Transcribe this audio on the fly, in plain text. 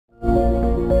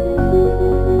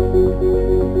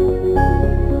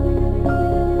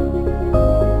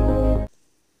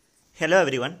Hello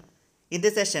everyone. In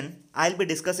this session, I'll be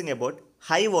discussing about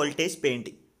high voltage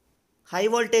painting. High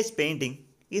voltage painting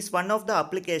is one of the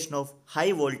application of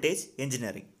high voltage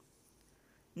engineering.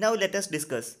 Now let us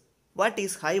discuss what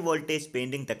is high voltage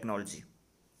painting technology.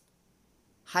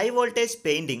 High voltage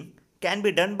painting can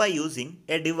be done by using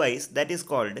a device that is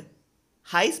called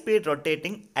high speed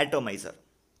rotating atomizer.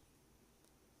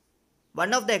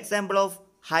 One of the example of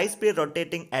high speed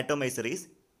rotating atomizer is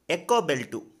Echo Bell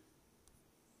 2.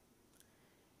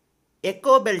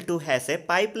 Echo Bell 2 has a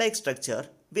pipe-like structure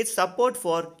with support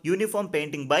for uniform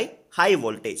painting by high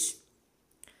voltage.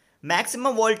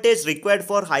 Maximum voltage required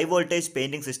for high voltage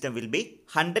painting system will be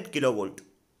 100 kV.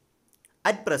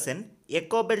 At present,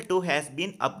 Echo Bell 2 has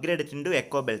been upgraded into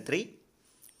Echo Bell 3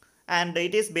 and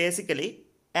it is basically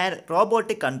a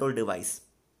robotic control device.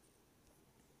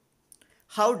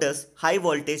 How does high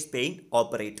voltage paint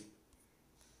operate?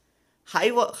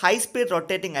 High speed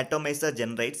rotating atomizer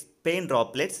generates paint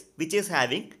droplets which is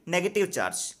having negative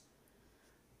charge.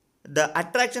 The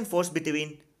attraction force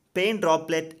between paint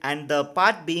droplet and the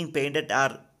part being painted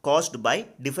are caused by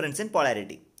difference in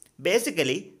polarity.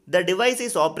 Basically, the device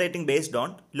is operating based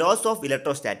on laws of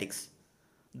electrostatics.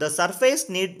 The surface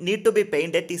need to be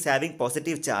painted is having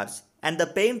positive charge and the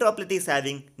paint droplet is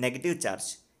having negative charge.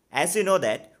 As you know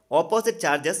that opposite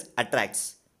charges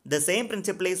attracts. The same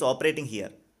principle is operating here.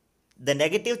 The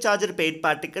negative charged paint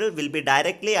particle will be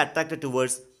directly attracted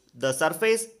towards the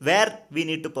surface where we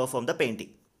need to perform the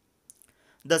painting.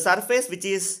 The surface which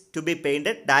is to be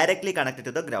painted directly connected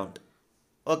to the ground.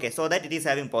 Okay, so that it is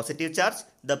having positive charge,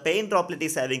 the paint droplet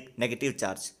is having negative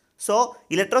charge. So,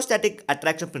 electrostatic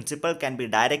attraction principle can be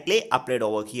directly applied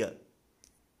over here.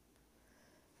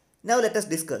 Now let us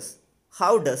discuss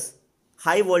how does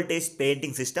high voltage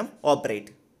painting system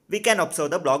operate. We can observe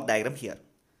the block diagram here.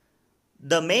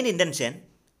 The main intention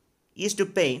is to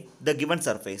paint the given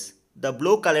surface. The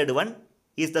blue colored one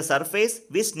is the surface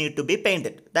which need to be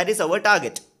painted. That is our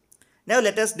target. Now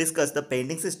let us discuss the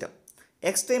painting system.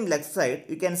 Extreme left side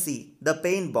you can see the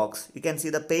paint box. You can see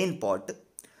the paint pot.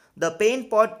 The paint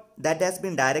pot that has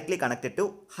been directly connected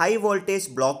to high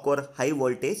voltage block or high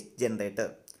voltage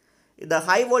generator. The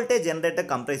high voltage generator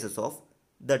comprises of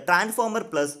the transformer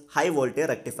plus high voltage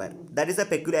rectifier. That is a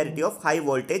peculiarity of high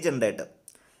voltage generator.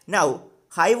 Now,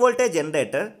 high voltage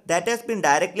generator that has been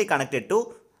directly connected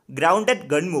to grounded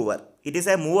gun mover. It is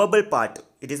a movable part.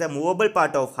 It is a movable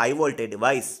part of high voltage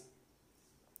device.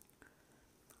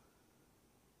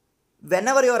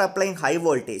 Whenever you are applying high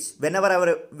voltage,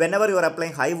 whenever you are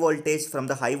applying high voltage from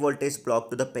the high voltage block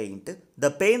to the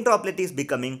paint droplet is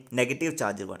becoming negative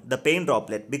charge one. The paint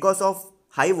droplet, because of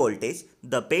high voltage,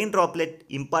 the paint droplet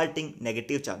imparting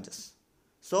negative charges.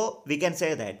 So we can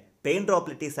say that paint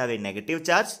droplet is having negative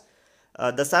charge.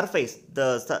 The surface,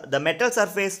 the metal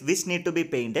surface which need to be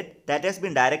painted, that has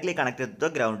been directly connected to the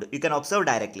ground. You can observe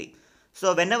directly.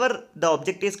 So whenever the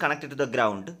object is connected to the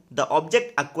ground, the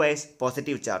object acquires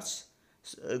positive charge.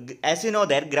 As you know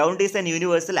that ground is an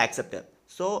universal acceptor.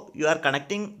 So you are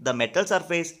connecting the metal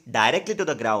surface directly to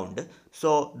the ground.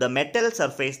 So the metal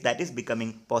surface that is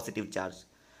becoming positive charge.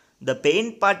 The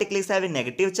paint particle is having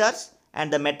negative charge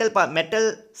and the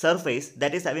metal surface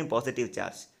that is having positive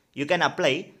charge. You can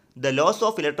apply the laws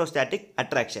of electrostatic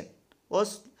attraction.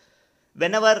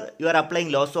 Whenever you are applying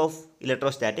laws of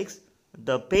electrostatics,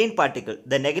 the paint particle,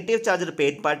 the negative charged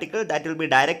paint particle that will be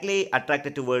directly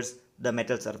attracted towards the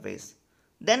metal surface.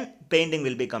 Then painting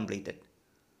will be completed.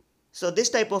 So this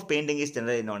type of painting is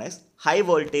generally known as high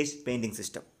voltage painting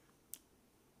system.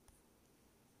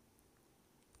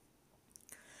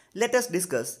 Let us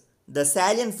discuss the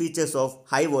salient features of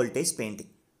high voltage painting.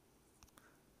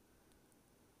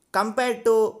 Compared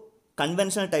to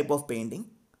conventional type of painting,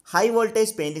 high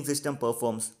voltage painting system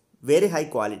performs very high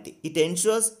quality. It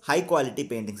ensures high quality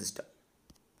painting system.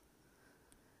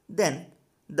 Then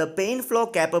the paint flow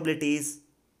capability is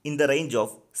in the range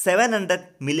of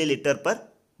 700 milliliter per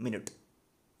minute.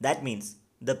 That means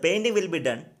the painting will be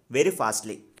done very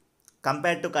fastly.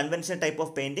 Compared to conventional type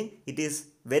of painting, it is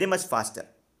very much faster.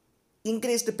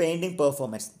 Increased painting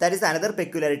performance. That is another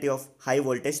peculiarity of high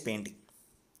voltage painting.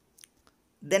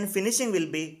 Then finishing will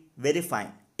be very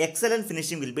fine. Excellent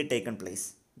finishing will be taken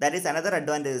place. That is another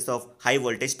advantage of high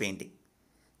voltage painting.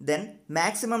 Then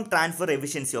maximum transfer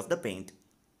efficiency of the paint.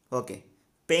 Okay.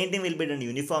 Painting will be done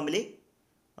uniformly.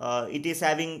 It is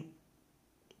having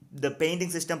the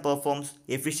painting system performs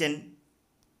efficient.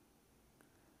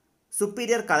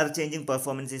 Superior color changing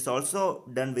performance is also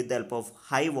done with the help of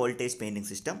high voltage painting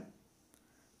system.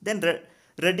 Then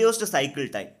reduced cycle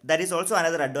time. That is also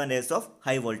another advantage of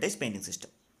high voltage painting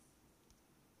system.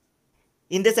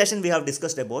 In this session, we have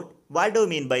discussed about what do we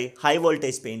mean by high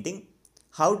voltage painting,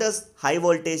 How does high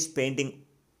voltage painting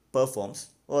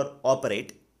performs or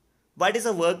operate? What is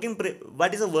a working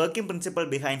principle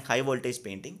behind high voltage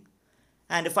painting?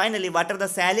 And finally, what are the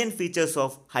salient features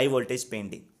of high voltage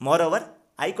painting? Moreover,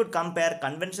 I could compare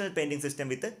conventional painting system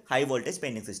with a high voltage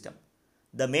painting system.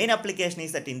 The main application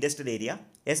is at industrial area,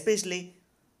 especially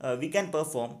we can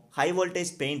perform high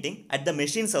voltage painting at the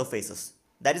machine surfaces.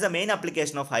 That is the main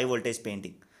application of high voltage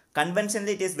painting.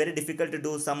 Conventionally, it is very difficult to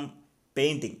do some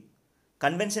painting.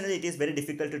 Conventionally, it is very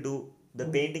difficult to do the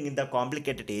painting in the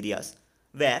complicated areas,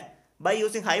 where by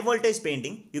using high voltage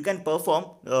painting, you can perform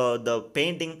the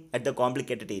painting at the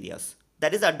complicated areas.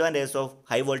 That is the advantage of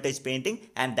high voltage painting,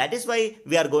 and that is why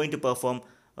we are going to perform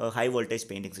a high voltage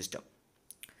painting system.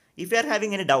 If you are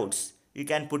having any doubts, you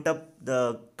can put up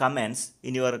the comments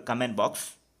in your comment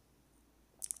box.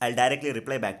 I'll directly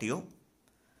reply back to you.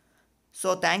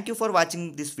 So thank you for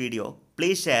watching this video.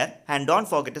 Please share and don't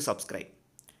forget to subscribe.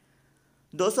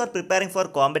 Those who are preparing for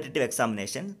competitive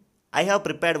examination, I have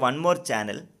prepared one more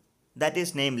channel, that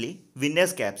is namely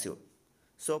Winner's Capsule.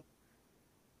 So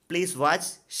please watch,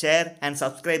 share and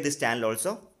subscribe this channel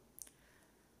also.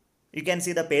 You can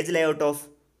see the page layout of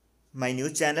my new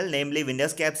channel, namely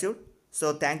Winner's Capsule.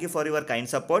 So thank you for your kind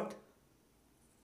support.